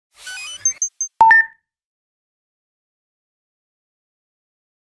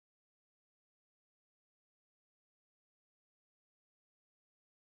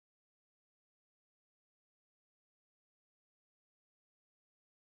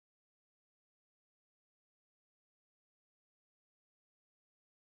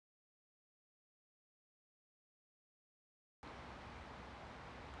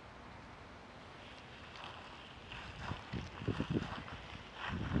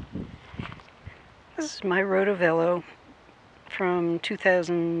is my RotoVelo from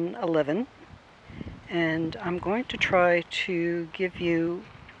 2011, and I'm going to try to give you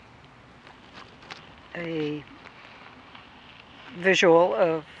a visual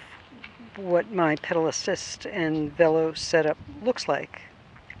of what my pedal assist and velo setup looks like.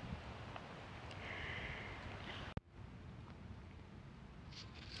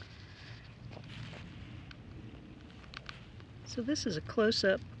 So this is a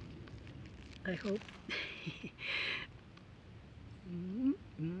close-up, I hope,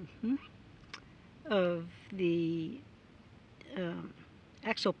 of the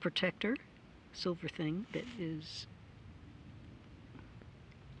axle protector, silver thing that is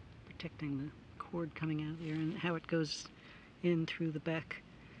protecting the cord coming out of there, and how it goes in through the back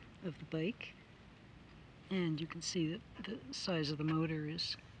of the bike. And you can see that the size of the motor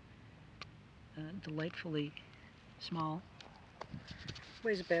is delightfully small.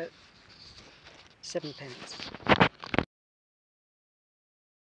 Weighs about 7 pounds.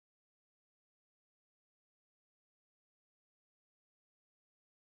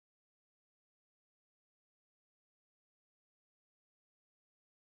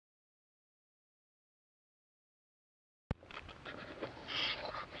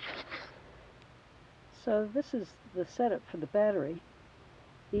 So this is the setup for the battery.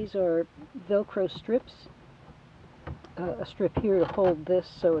 These are Velcro strips. A strip here to hold this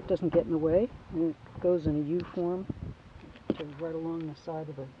so it doesn't get in the way, and it goes in a U form to right along the side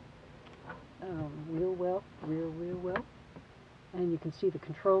of the rear wheel well. And you can see the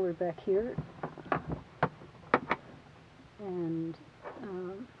controller back here. And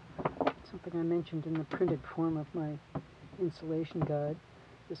something I mentioned in the printed form of my installation guide,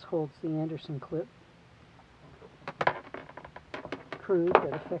 this holds the Anderson clip. Crude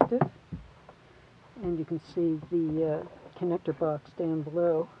but effective. And you can see the connector box down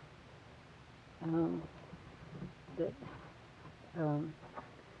below that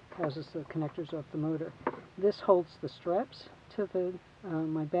houses the connectors off the motor. This holds the straps to the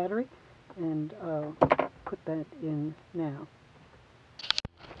my battery, and I'll put that in now.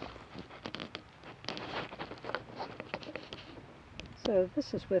 So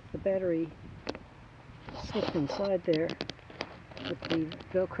this is with the battery slipped inside there, with the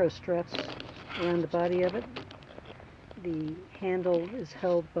Velcro straps around the body of it. The handle is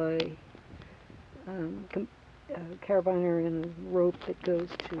held by a carabiner and a rope that goes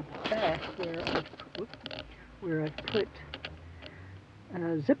to the back, where I've put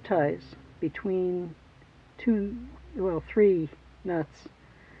zip ties between three nuts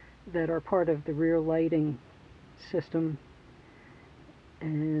that are part of the rear lighting system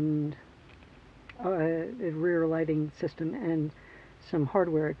and some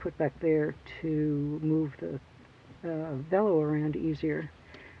hardware I put back there to move the velo around easier.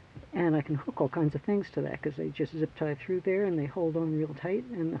 And I can hook all kinds of things to that because they just zip tie through there and they hold on real tight,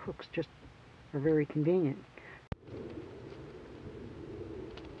 and the hooks just are very convenient.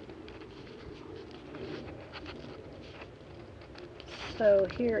 So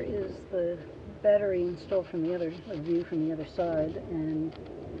here is the battery installed from the other view from the other side, and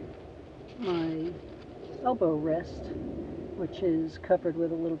my elbow rest, which is covered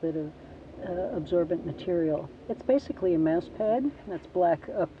with a little bit of absorbent material. It's basically a mouse pad that's black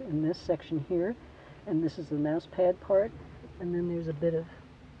up in this section here, and this is the mouse pad part, and then there's a bit of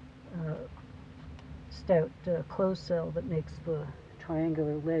stout closed cell that makes the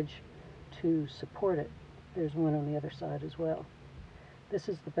triangular ledge to support it. There's one on the other side as well. This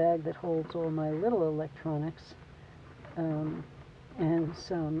is the bag that holds all my little electronics and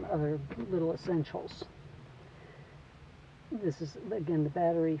some other little essentials. This is, again, the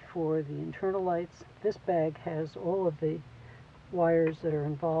battery for the internal lights. This bag has all of the wires that are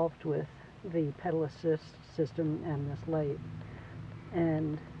involved with the pedal assist system and this light.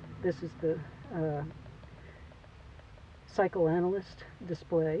 And this is the cycle analyst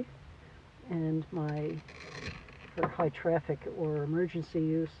display, and for high traffic or emergency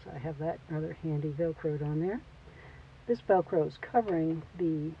use, I have that rather handy Velcroed on there. This Velcro is covering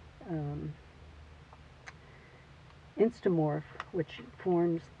the Instamorph, which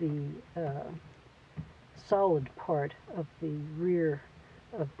forms the solid part of the rear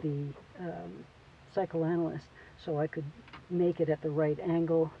of the cycle analyst, so I could make it at the right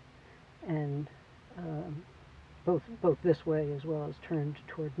angle and both this way as well as turned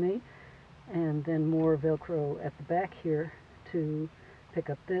toward me, and then more Velcro at the back here to pick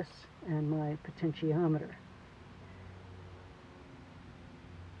up this and my potentiometer.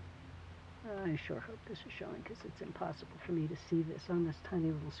 I sure hope this is showing, because it's impossible for me to see this on this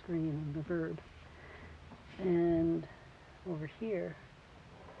tiny little screen in the Verb. And over here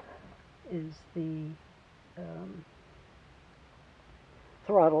is the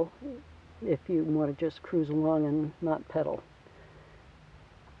throttle if you want to just cruise along and not pedal.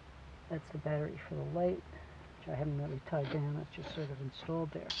 That's the battery for the light, which I haven't really tied down. It's just sort of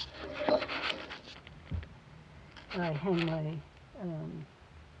installed there. I hang my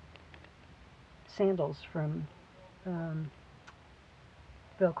sandals from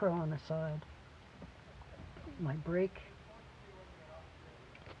Velcro on the side, my brake,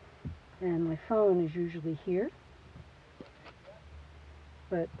 and my phone is usually here,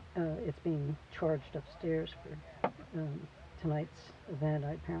 but it's being charged upstairs for tonight's event.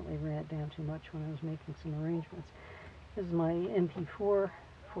 I apparently ran it down too much when I was making some arrangements. This is my MP4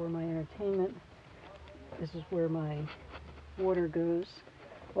 for my entertainment. This is where my water goes.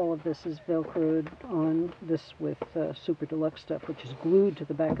 All of this is Velcroed on this with Super Deluxe stuff, which is glued to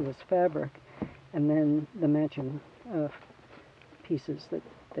the back of this fabric, and then the matching pieces that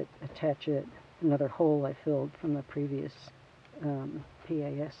attach it. Another hole I filled from the previous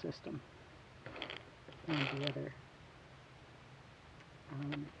PAS system, and the other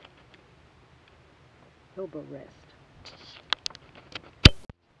elbow rest.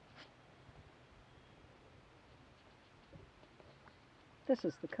 This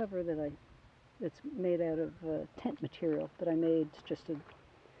is the cover it's made out of tent material that I made. It's just a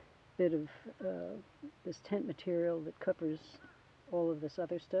bit of this tent material that covers all of this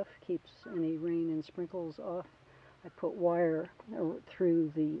other stuff, keeps any rain and sprinkles off. I put wire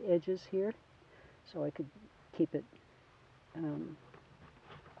through the edges here so I could keep it,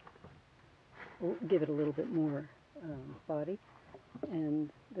 give it a little bit more body.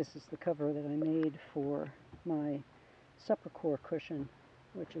 And this is the cover that I made for my supper core cushion,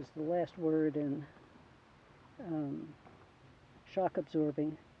 which is the last word in shock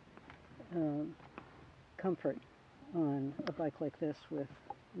absorbing comfort on a bike like this with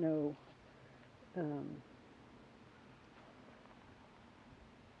no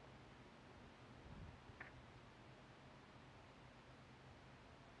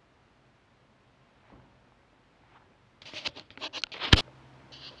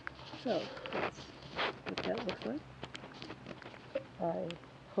so that's what that looks like. I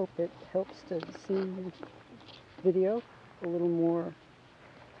hope it helps to see video a little more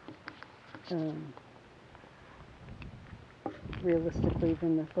realistically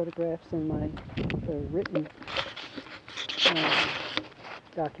than the photographs in the written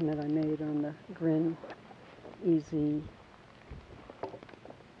document I made on the Grin eZee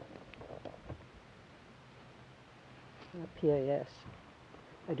PAS.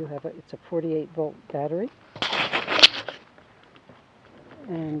 I do have it's a 48-volt battery,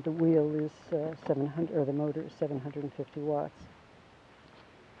 and the wheel is 700, or the motor is 750 watts.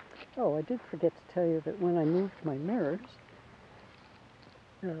 Oh, I did forget to tell you that when I moved my mirrors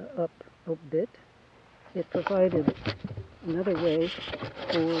up a bit, it provided another way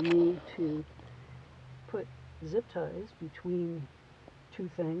for me to put zip ties between two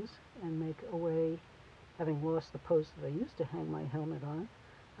things and make a way. Having lost the post that I used to hang my helmet on,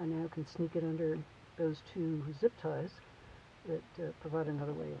 I now can sneak it under those two zip ties that provide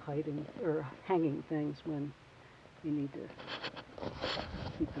another way of hiding or hanging things when you need to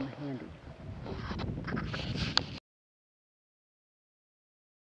keep them handy.